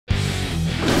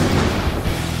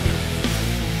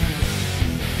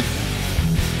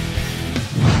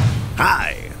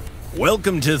Hi,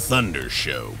 welcome to Thunder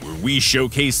Show, where we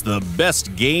showcase the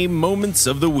best game moments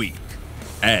of the week.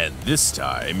 And this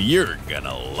time, you're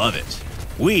gonna love it.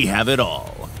 We have it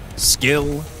all: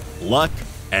 skill, luck,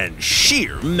 and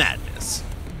sheer madness.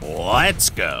 Let's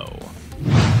go.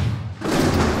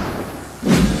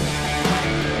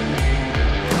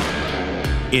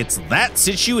 It's that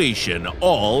situation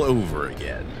all over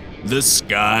again. The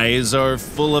skies are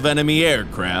full of enemy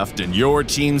aircraft, and your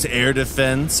team's air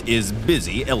defense is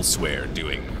busy elsewhere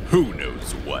doing who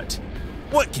knows what.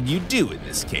 What can you do in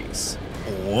this case?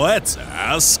 Let's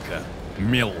ask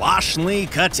Milashny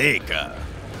Kateka.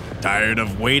 Tired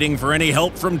of waiting for any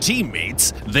help from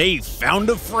teammates, they found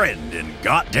a friend and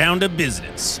got down to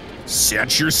business.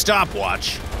 Set your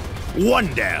stopwatch.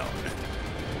 1 down.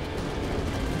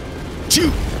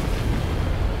 2,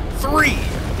 3,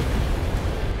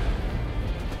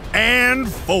 and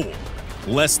 4.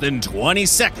 Less than 20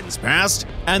 seconds passed,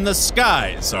 and the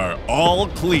skies are all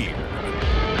clear.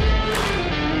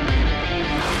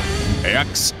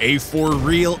 A4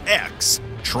 Real X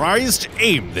tries to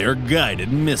aim their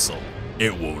guided missile.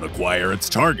 It won't acquire its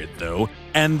target, though,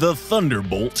 and the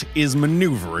Thunderbolt is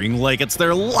maneuvering like it's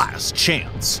their last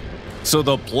chance. So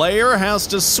the player has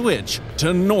to switch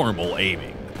to normal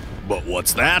aiming. But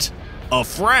what's that? A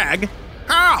frag?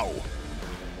 How?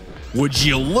 Would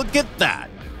you look at that?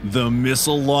 The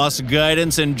missile lost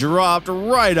guidance and dropped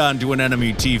right onto an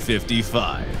enemy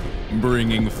T-55,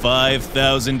 bringing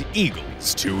 5,000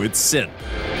 Eagles to its center.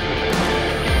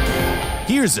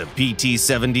 Here's a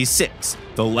PT-76,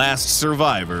 the last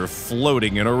survivor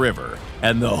floating in a river,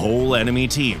 and the whole enemy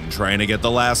team trying to get the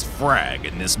last frag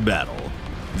in this battle.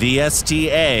 The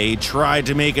STA tried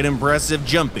to make an impressive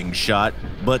jumping shot,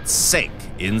 but sank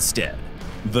instead.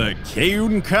 The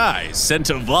Keun Kai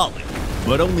sent a volley,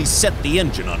 but only set the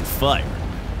engine on fire.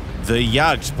 The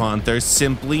Jagdpanther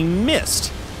simply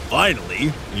missed.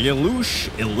 Finally, Yelush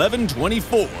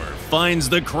 1124 finds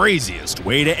the craziest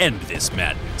way to end this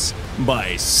madness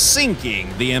by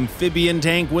sinking the amphibian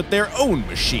tank with their own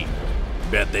machine.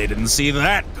 Bet they didn't see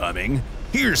that coming.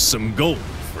 Here's some gold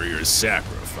for your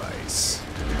sacrifice.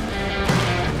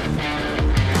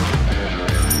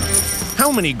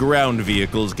 How many ground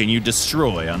vehicles can you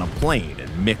destroy on a plane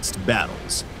in mixed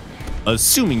battles?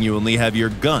 Assuming you only have your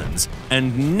guns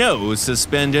and no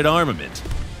suspended armament.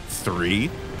 3?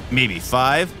 Maybe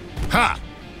 5? Ha!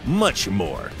 Much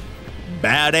more.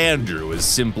 Bad Andrew is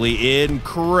simply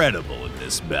incredible in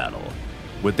this battle.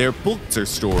 With their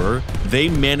Pulitzer-Storer, they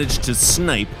managed to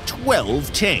snipe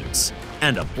 12 tanks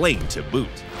and a plane to boot.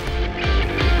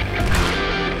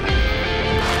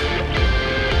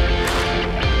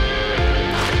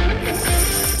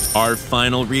 Our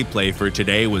final replay for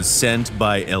today was sent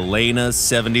by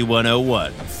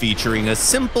Elena7101, featuring a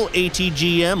simple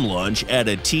ATGM launch at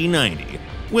a T-90.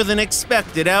 With an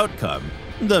expected outcome,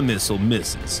 the missile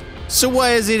misses. So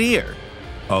why is it here?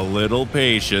 A little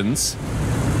patience.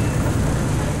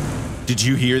 Did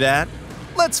you hear that?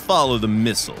 Let's follow the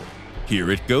missile.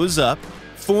 Here it goes up,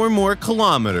 4 more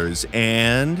kilometers,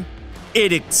 and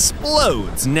it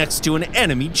explodes next to an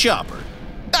enemy chopper.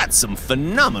 That's some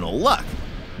phenomenal luck.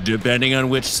 Depending on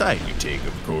which side you take,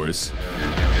 of course.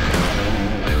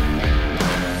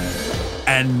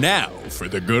 And now for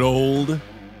the good old,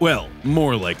 well,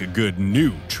 more like a good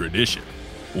new tradition.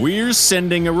 We're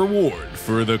sending a reward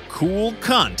for the cool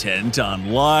content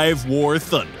on Live War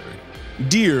Thunder.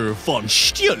 Dear von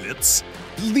Stierlitz,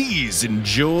 please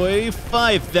enjoy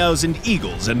 5,000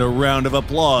 Eagles and a round of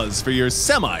applause for your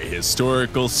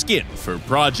semi-historical skin for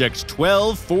Project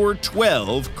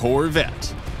 12412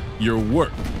 Corvette. Your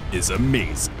work is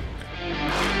amazing.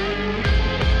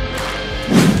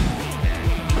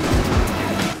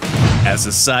 As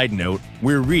a side note,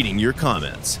 we're reading your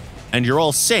comments, and you're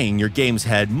all saying your games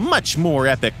had much more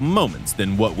epic moments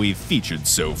than what we've featured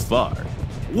so far.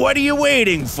 What are you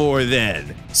waiting for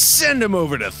then? Send them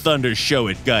over to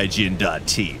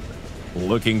thundershow@gaijin.team.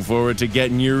 Looking forward to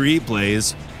getting your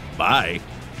replays. Bye.